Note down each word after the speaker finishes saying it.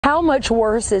How much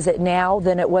worse is it now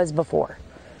than it was before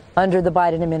under the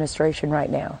Biden administration right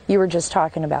now? You were just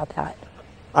talking about that.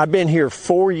 I've been here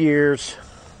 4 years,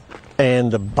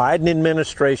 and the Biden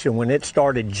administration, when it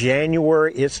started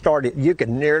January, you could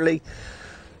nearly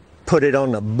put it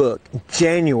on the book.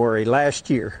 January last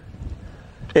year,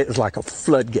 it was like a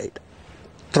floodgate.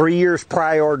 3 years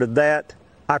prior to that,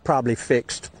 I probably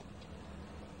fixed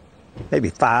maybe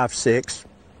 5, 6,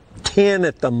 10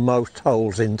 at the most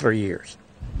holes in 3 years.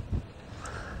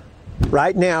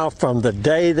 Right now, from the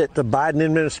day that the Biden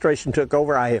administration took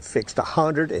over, I have fixed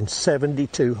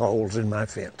 172 holes in my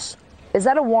fence. Is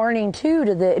that a warning, too,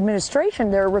 to the administration?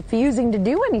 They're refusing to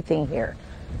do anything here.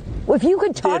 Well, if you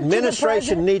could talk to the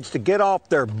administration needs to get off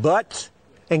their butts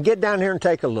and get down here and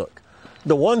take a look.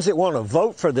 The ones that want to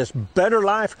vote for this better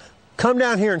life, come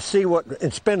down here and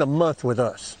and spend a month with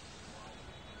us.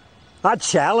 I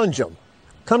challenge them.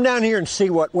 Come down here and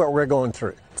see what we're going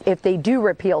through. If they do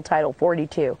repeal Title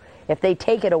 42, if they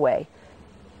take it away,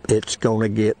 it's going to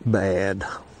get bad.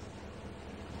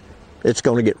 It's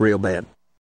going to get real bad.